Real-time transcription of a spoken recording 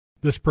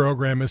This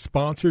program is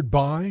sponsored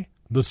by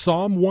the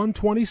Psalm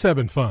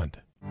 127 Fund.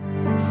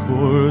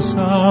 For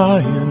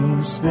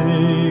Zion's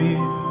sake,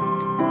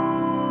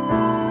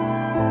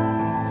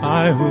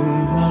 I will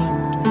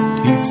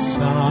not keep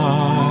silent.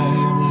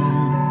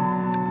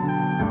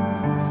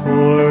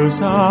 For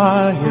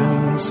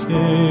Zion's sake,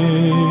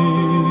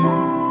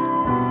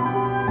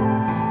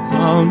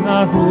 I'll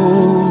not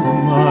hold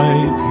my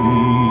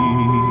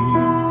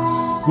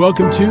peace.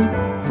 Welcome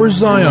to For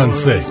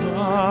Zion's Sake.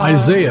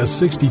 Isaiah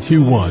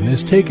 62:1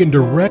 is taken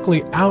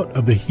directly out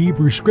of the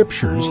Hebrew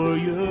Scriptures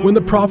when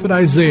the prophet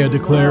Isaiah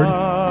declared,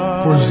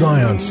 "For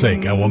Zion's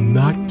sake I will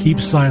not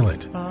keep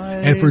silent,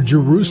 and for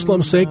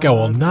Jerusalem's sake I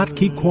will not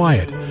keep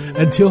quiet,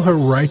 until her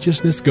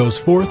righteousness goes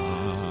forth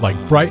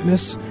like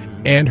brightness,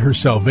 and her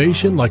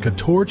salvation like a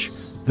torch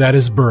that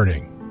is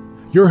burning."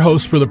 Your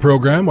hosts for the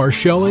program are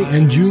Shelley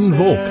and June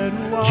Volk,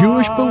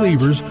 Jewish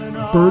believers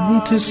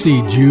burdened to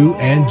see Jew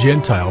and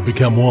Gentile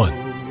become one.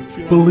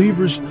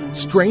 Believers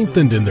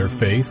strengthened in their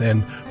faith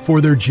and for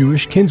their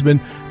Jewish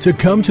kinsmen to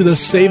come to the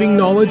saving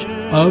knowledge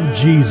of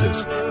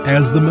Jesus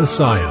as the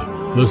Messiah,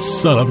 the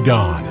Son of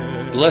God.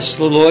 Bless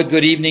the Lord.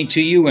 Good evening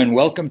to you and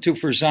welcome to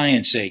For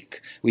Zion's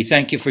Sake. We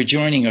thank you for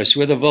joining us.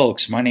 We're the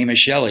Volks. My name is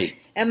Shelley.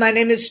 And my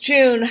name is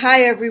June.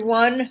 Hi,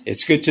 everyone.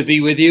 It's good to be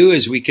with you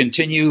as we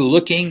continue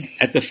looking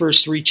at the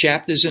first 3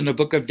 chapters in the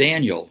book of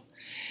Daniel.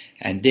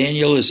 And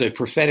Daniel is a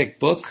prophetic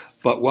book,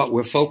 but what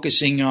we're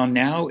focusing on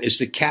now is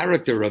the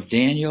character of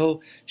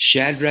Daniel,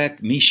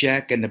 Shadrach,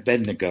 Meshach, and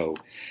Abednego.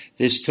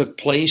 This took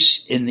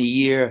place in the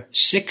year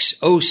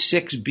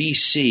 606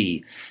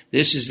 BC.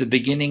 This is the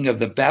beginning of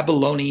the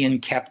Babylonian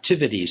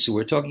captivity. So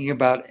we're talking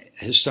about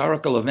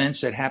historical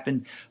events that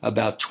happened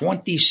about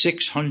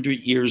 2,600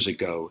 years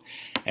ago.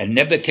 And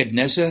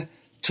Nebuchadnezzar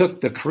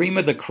took the cream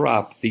of the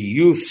crop, the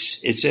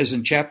youths, it says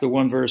in chapter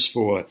 1, verse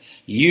 4,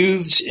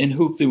 youths in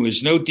whom there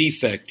was no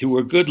defect, who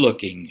were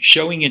good-looking,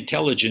 showing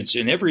intelligence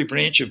in every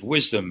branch of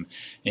wisdom,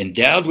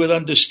 endowed with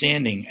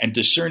understanding and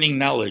discerning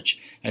knowledge,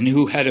 and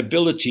who had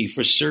ability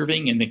for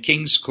serving in the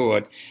king's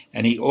court,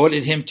 and he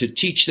ordered him to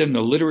teach them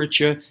the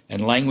literature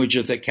and language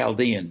of the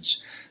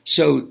Chaldeans.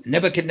 So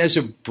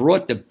Nebuchadnezzar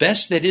brought the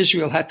best that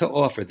Israel had to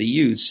offer, the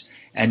youths,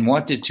 and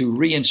wanted to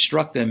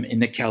re-instruct them in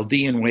the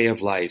Chaldean way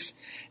of life.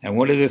 And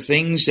one of the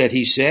things that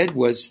he said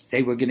was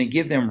they were going to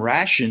give them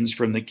rations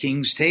from the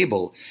king's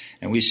table.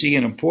 And we see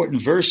an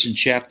important verse in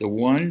chapter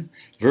 1,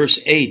 verse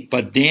 8.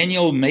 But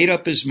Daniel made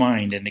up his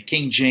mind, in the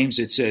King James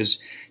it says,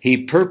 he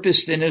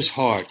purposed in his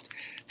heart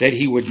that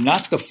he would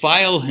not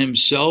defile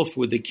himself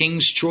with the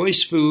king's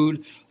choice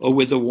food or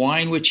with the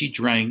wine which he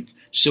drank.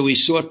 So he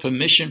sought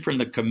permission from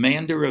the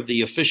commander of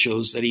the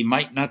officials that he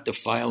might not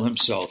defile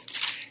himself.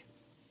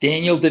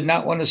 Daniel did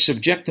not want to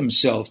subject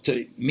himself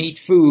to meat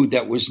food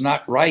that was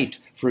not right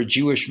for a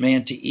Jewish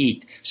man to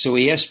eat. So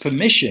he asked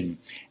permission,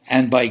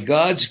 and by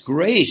God's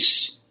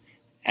grace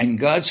and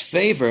God's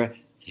favor,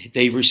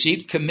 they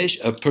received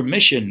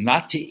permission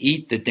not to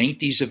eat the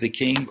dainties of the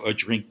king or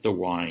drink the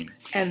wine.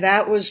 And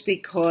that was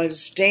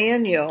because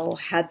Daniel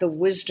had the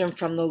wisdom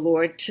from the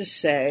Lord to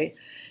say,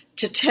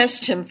 to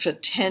test him for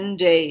 10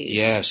 days.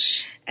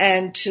 Yes.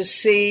 And to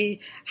see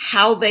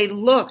how they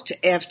looked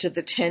after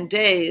the 10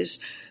 days,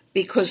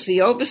 because the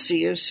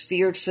overseers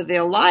feared for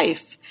their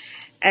life.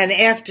 And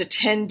after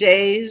 10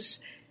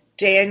 days,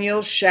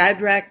 Daniel,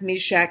 Shadrach,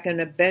 Meshach,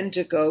 and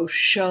Abednego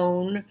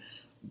shone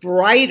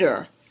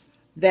brighter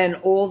than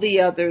all the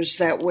others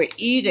that were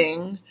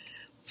eating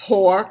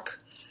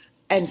pork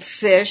and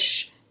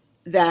fish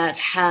that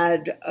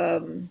had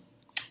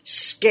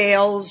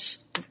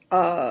scales,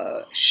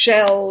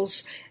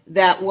 shells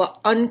that were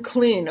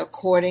unclean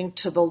according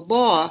to the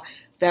law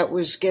that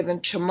was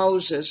given to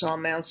Moses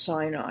on Mount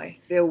Sinai.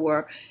 There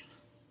were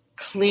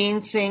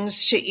clean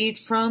things to eat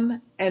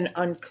from and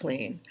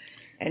unclean.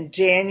 And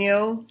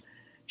Daniel,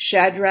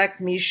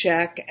 Shadrach,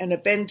 Meshach, and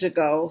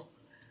Abednego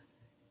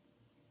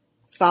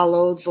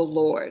followed the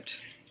Lord.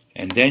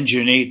 And then,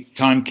 Junie,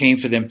 time came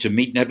for them to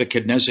meet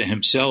Nebuchadnezzar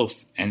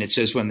himself. And it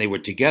says when they were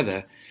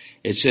together,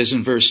 it says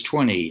in verse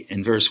 20,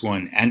 in verse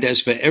 1, and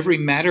as for every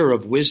matter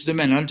of wisdom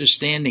and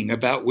understanding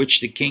about which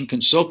the king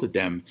consulted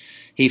them,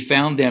 he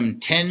found them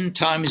 10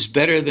 times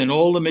better than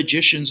all the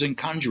magicians and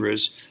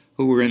conjurers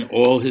who were in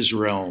all his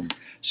realm.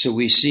 So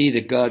we see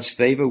that God's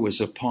favor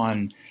was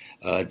upon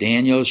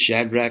Daniel,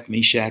 Shadrach,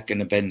 Meshach,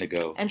 and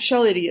Abednego. And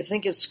Shelley, do you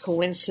think it's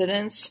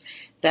coincidence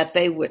that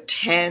they were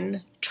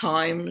 10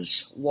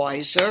 times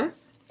wiser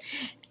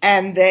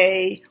and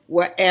they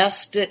were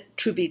asked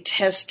to be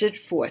tested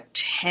for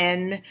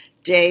 10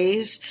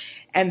 days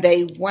and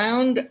they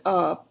wound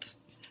up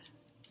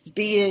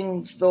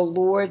being the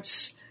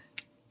Lord's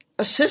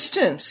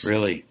assistants?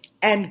 Really?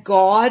 And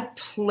God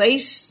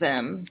placed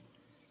them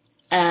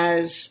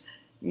as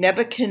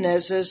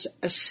Nebuchadnezzar's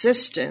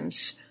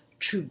assistants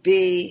to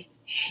be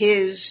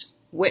his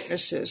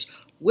witnesses,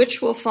 which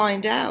we'll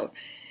find out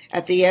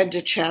at the end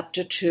of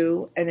chapter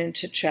 2 and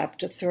into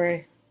chapter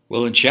 3.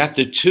 Well, in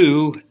chapter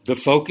 2, the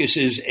focus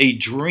is a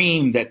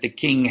dream that the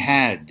king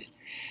had.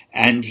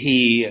 And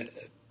he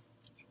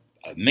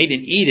made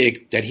an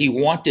edict that he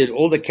wanted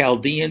all the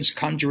Chaldeans,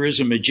 conjurers,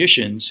 and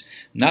magicians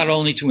not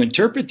only to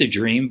interpret the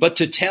dream, but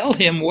to tell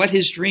him what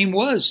his dream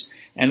was.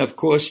 And of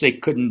course, they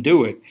couldn't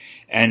do it.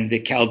 And the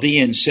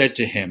Chaldeans said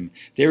to him,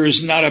 "There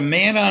is not a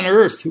man on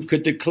earth who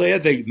could declare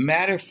the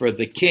matter for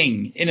the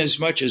king,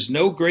 inasmuch as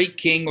no great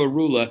king or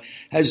ruler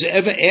has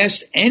ever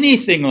asked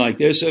anything like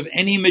this of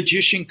any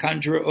magician,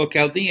 conjurer, or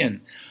Chaldean.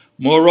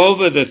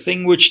 Moreover, the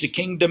thing which the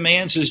king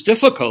demands is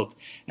difficult,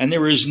 and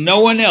there is no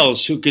one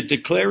else who could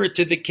declare it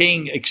to the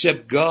king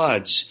except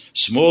gods,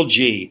 small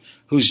g,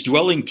 whose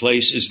dwelling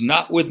place is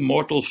not with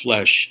mortal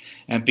flesh."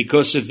 And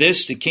because of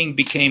this, the king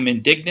became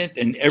indignant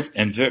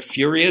and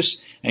furious,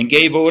 and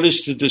gave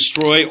orders to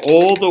destroy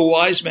all the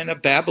wise men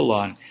of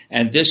Babylon.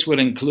 And this would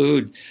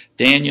include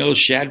Daniel,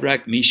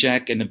 Shadrach,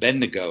 Meshach, and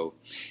Abednego.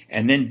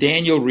 And then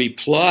Daniel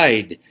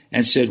replied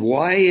and said,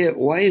 why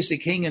is the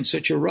king in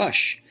such a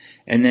rush?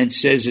 And then it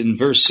says in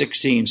verse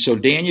 16, "So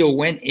Daniel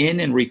went in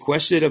and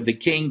requested of the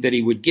king that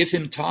he would give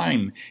him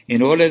time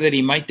in order that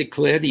he might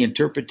declare the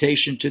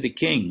interpretation to the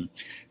king.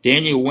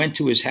 Daniel went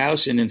to his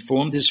house and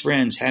informed his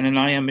friends,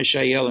 Hananiah,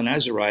 Mishael, and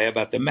Azariah,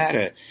 about the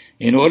matter,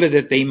 in order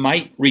that they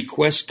might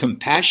request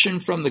compassion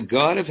from the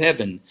God of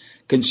heaven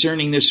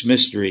concerning this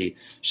mystery,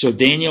 so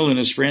Daniel and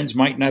his friends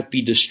might not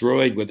be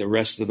destroyed with the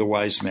rest of the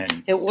wise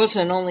men." It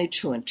wasn't only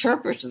to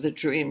interpret the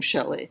dream,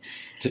 Shelley.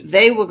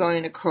 They were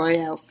going to cry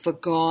out for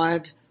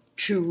God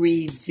to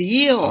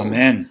reveal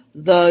Amen.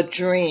 The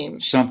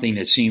dream. Something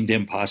that seemed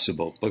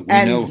impossible. But we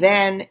and know,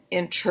 then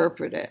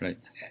interpret it. Right.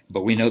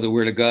 But we know the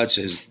Word of God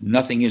says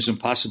nothing is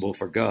impossible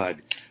for God.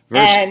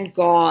 And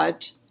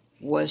God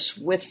was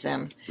with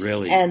them.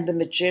 Really? And the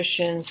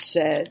magicians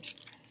said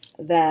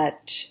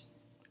that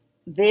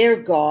their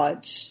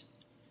gods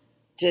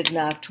did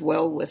not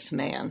dwell with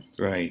man.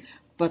 Right.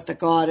 But the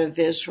God of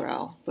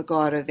Israel, the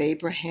God of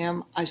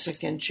Abraham,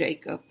 Isaac, and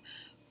Jacob,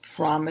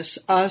 promised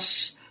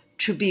us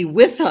to be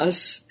with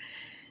us,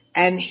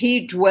 and he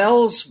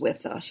dwells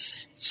with us.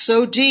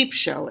 So deep,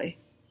 Shelley.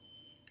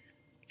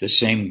 The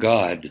same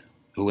God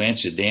who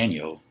answered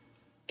Daniel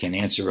can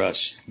answer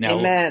us. Now,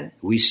 Amen.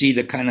 We see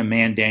the kind of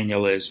man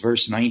Daniel is.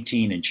 Verse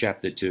 19 in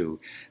chapter 2.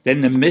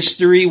 "Then the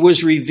mystery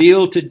was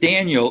revealed to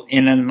Daniel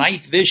in a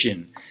night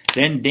vision.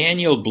 Then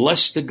Daniel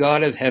blessed the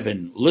God of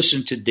heaven."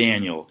 Listen to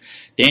Daniel.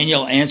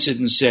 "Daniel answered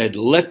and said,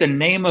 'Let the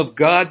name of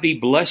God be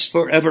blessed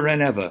forever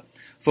and ever.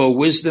 For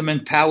wisdom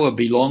and power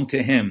belong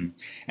to him.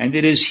 And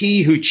it is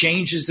he who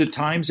changes the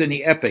times and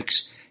the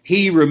epochs.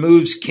 He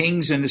removes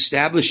kings and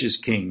establishes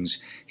kings.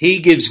 He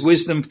gives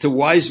wisdom to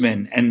wise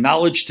men and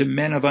knowledge to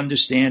men of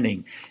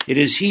understanding. It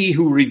is he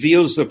who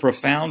reveals the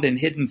profound and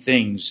hidden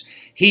things.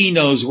 He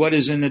knows what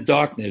is in the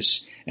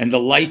darkness, and the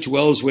light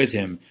dwells with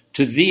him.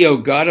 To thee, O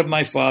God of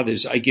my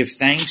fathers, I give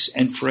thanks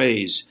and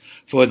praise.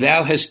 For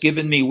thou hast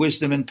given me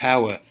wisdom and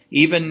power.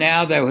 Even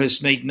now thou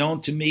hast made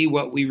known to me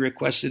what we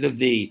requested of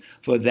thee,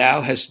 for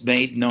thou hast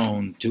made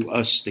known to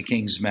us the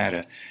king's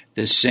matter."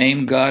 The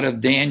same God of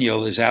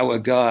Daniel is our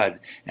God,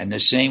 and the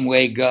same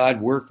way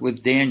God worked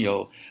with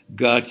Daniel,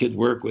 God could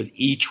work with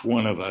each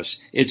one of us.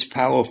 It's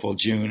powerful,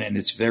 June, and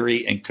it's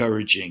very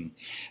encouraging.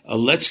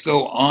 Let's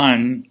go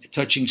on,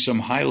 touching some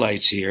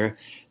highlights here.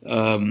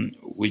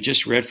 We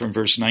just read from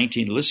verse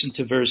 19. Listen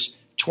to verse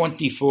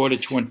 24 to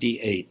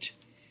 28.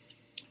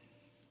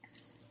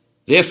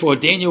 "Therefore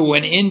Daniel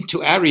went in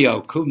to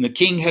Arioch, whom the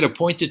king had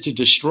appointed to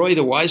destroy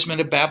the wise men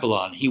of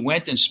Babylon. He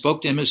went and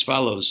spoke to him as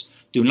follows: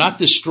 'Do not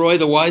destroy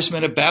the wise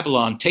men of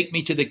Babylon. Take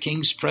me to the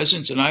king's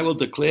presence, and I will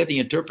declare the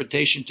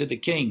interpretation to the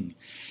king.'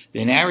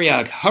 Then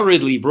Arioch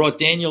hurriedly brought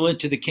Daniel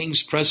into the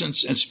king's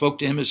presence and spoke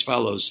to him as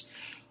follows: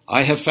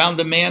 'I have found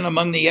a man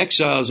among the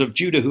exiles of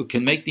Judah who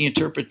can make the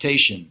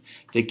interpretation.'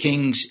 The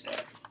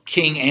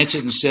king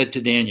answered and said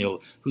to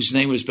Daniel, whose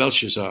name was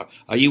Belshazzar,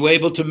 'Are you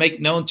able to make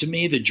known to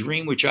me the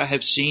dream which I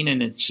have seen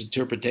and its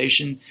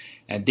interpretation?'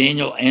 And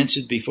Daniel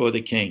answered before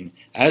the king,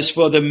 'As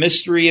for the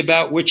mystery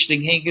about which the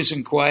king has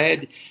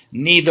inquired,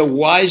 neither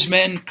wise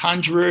men,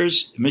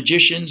 conjurers,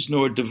 magicians,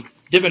 nor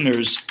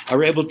diviners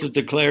are able to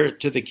declare it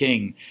to the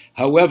king.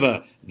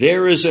 However,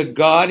 there is a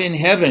God in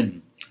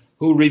heaven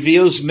who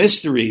reveals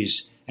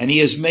mysteries, and he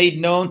has made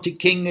known to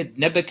King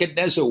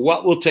Nebuchadnezzar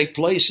what will take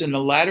place in the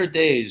latter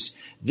days.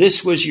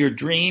 This was your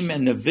dream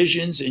and the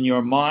visions in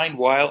your mind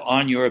while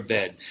on your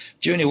bed.'"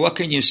 Junie, what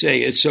can you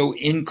say? It's so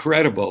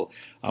incredible.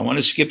 I want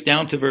to skip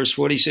down to verse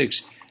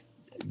 46.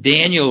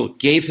 Daniel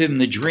gave him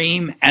the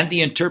dream and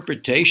the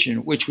interpretation,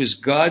 which was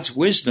God's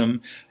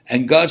wisdom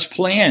and God's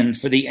plan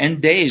for the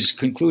end days,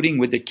 concluding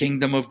with the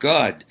kingdom of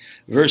God.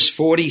 Verse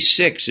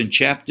 46 in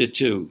chapter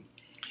 2.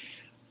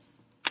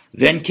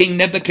 "Then King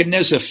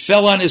Nebuchadnezzar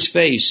fell on his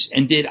face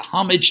and did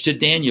homage to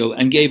Daniel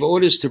and gave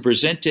orders to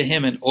present to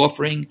him an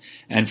offering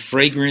and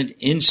fragrant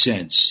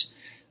incense.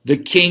 The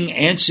king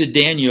answered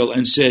Daniel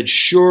and said,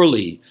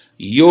 'Surely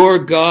your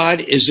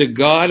God is a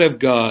God of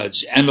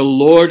gods and a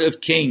Lord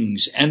of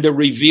kings and a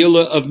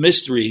revealer of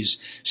mysteries,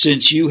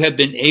 since you have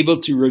been able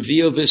to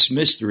reveal this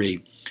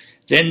mystery.'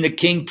 Then the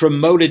king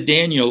promoted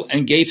Daniel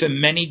and gave him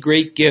many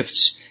great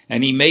gifts,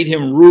 and he made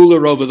him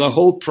ruler over the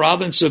whole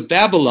province of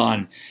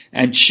Babylon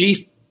and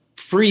chief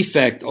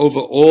prefect over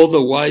all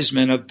the wise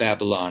men of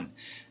Babylon.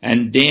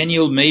 And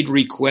Daniel made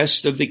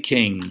request of the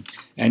king,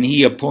 and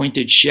he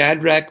appointed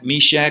Shadrach,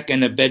 Meshach,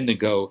 and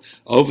Abednego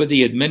over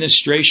the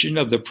administration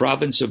of the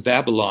province of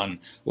Babylon,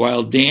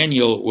 while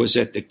Daniel was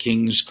at the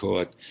king's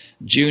court.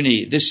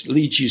 Junie, this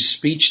leaves you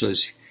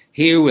speechless.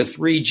 Here were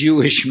 3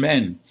 Jewish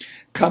men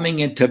coming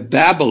into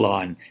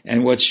Babylon.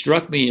 And what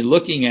struck me in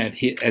looking at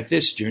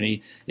this,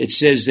 Junie, it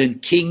says, then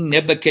King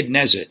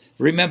Nebuchadnezzar,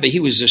 remember, he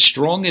was the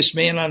strongest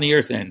man on the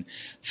earth then,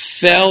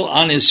 fell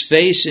on his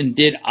face and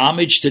did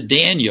homage to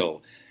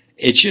Daniel.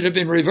 It should have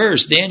been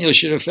reversed. Daniel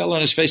should have fell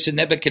on his face to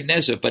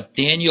Nebuchadnezzar, but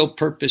Daniel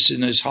purposed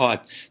in his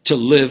heart to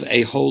live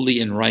a holy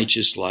and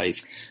righteous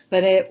life.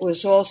 But it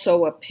was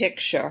also a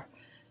picture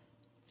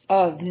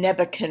of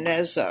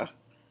Nebuchadnezzar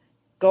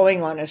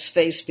going on his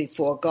face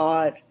before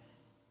God,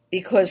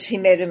 because he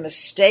made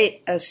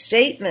a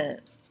statement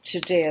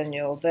to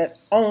Daniel that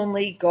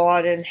only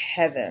God in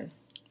heaven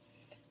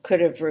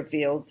could have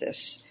revealed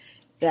this,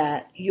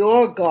 that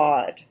your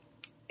God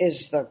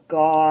is the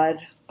God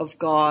of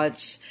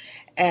gods.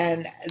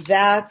 And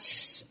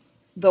that's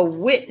the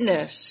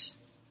witness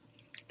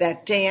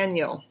that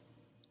Daniel,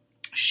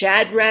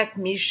 Shadrach,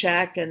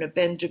 Meshach, and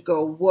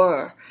Abednego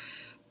were,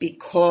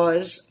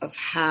 because of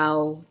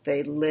how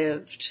they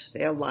lived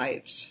their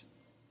lives.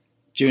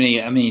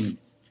 Junie, I mean,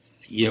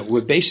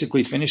 we're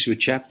basically finished with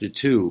chapter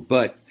 2,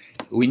 but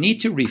we need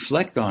to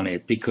reflect on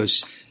it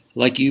because,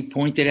 like you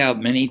pointed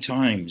out many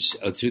times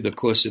through the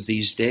course of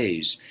these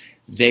days,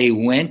 they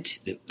went,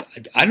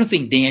 I don't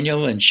think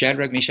Daniel and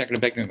Shadrach, Meshach, and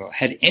Abednego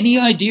had any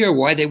idea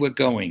why they were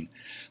going,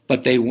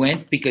 but they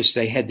went because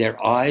they had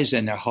their eyes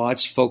and their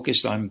hearts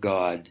focused on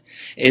God.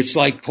 It's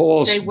like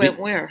Paul's... They went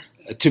where?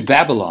 To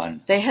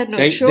Babylon. They had no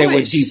choice. They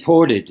were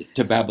deported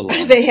to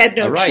Babylon. They had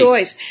no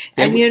choice.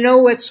 And you know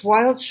what's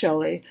wild,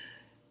 Shelley?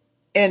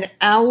 In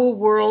our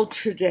world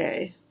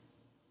today,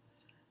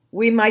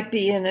 we might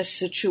be in a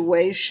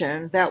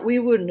situation that we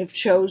wouldn't have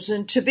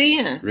chosen to be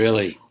in.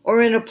 Really?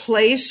 Or in a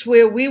place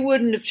where we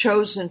wouldn't have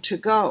chosen to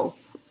go.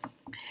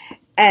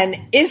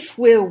 And if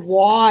we're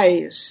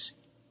wise,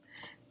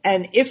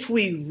 and if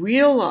we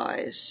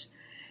realize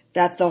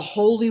that the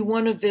Holy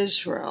One of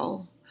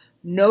Israel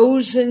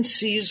knows and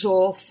sees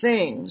all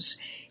things,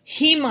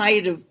 he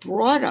might have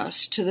brought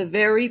us to the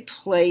very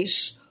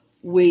place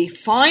we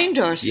find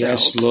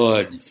ourselves. Yes,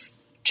 Lord.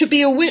 To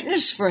be a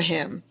witness for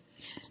him.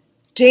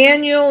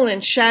 Daniel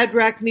and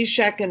Shadrach,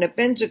 Meshach, and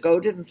Abednego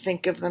didn't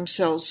think of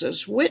themselves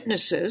as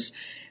witnesses.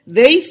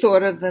 They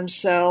thought of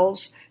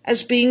themselves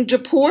as being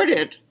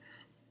deported,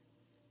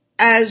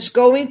 as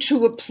going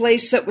to a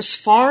place that was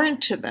foreign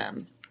to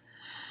them.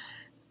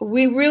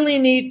 We really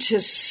need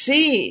to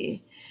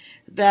see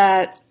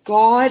that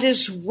God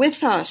is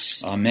with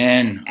us.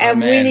 Amen.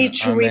 And Amen. we need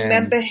to Amen.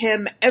 remember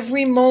him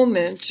every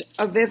moment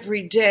of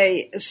every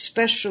day,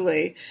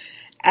 especially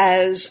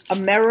as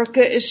America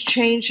is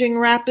changing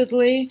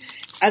rapidly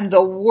and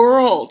the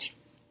world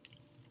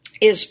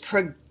is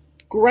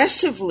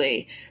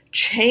progressively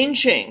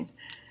changing.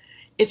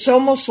 It's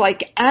almost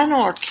like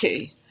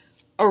anarchy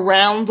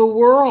around the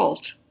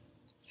world.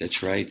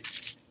 That's right.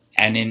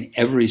 And in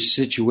every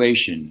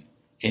situation,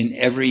 in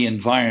every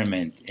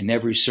environment, in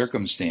every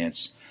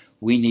circumstance,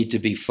 we need to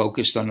be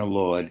focused on the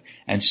Lord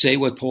and say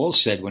what Paul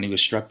said when he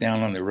was struck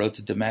down on the road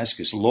to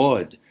Damascus.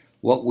 Lord,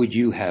 what would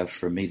you have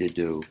for me to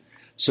do?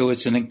 So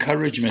it's an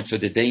encouragement for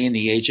the day and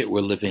the age that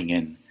we're living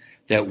in,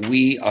 that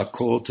we are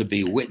called to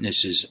be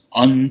witnesses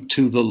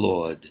unto the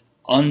Lord,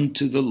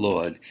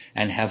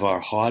 and have our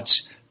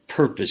hearts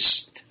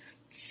purposed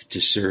to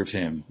serve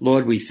him.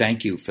 Lord, we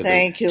thank you for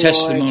the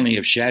testimony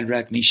of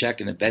Shadrach,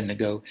 Meshach, and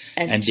Abednego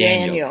and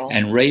Daniel,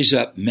 and raise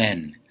up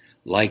men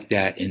like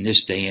that in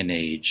this day and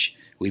age.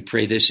 We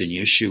pray this in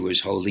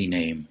Yeshua's holy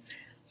name.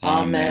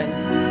 Amen.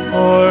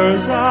 For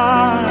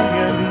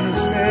Zion's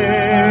sake.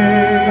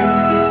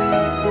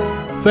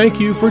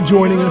 Thank you for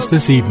joining us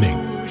this evening.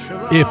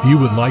 If you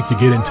would like to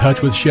get in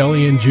touch with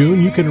Shelley and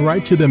June, you can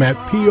write to them at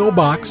P.O.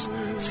 Box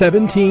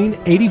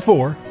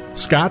 1784,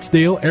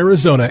 Scottsdale,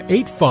 Arizona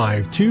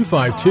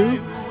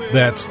 85252.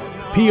 That's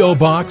P.O.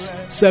 Box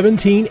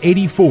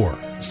 1784,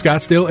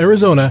 Scottsdale,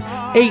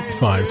 Arizona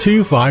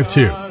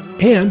 85252.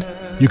 And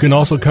you can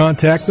also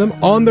contact them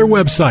on their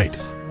website,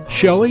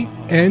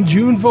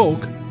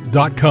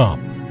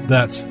 ShelleyandJuneVolk.com.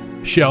 That's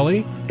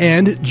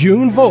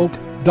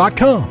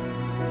ShelleyandJuneVolk.com.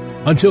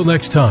 Until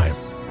next time,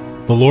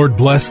 the Lord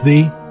bless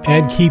thee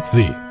and keep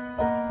thee.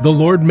 The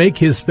Lord make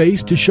his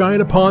face to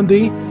shine upon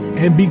thee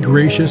and be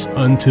gracious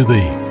unto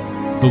thee.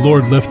 The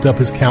Lord lift up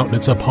his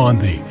countenance upon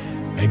thee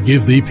and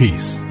give thee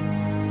peace.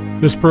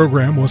 This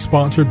program was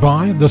sponsored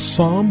by the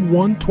Psalm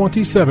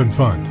 127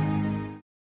 Fund.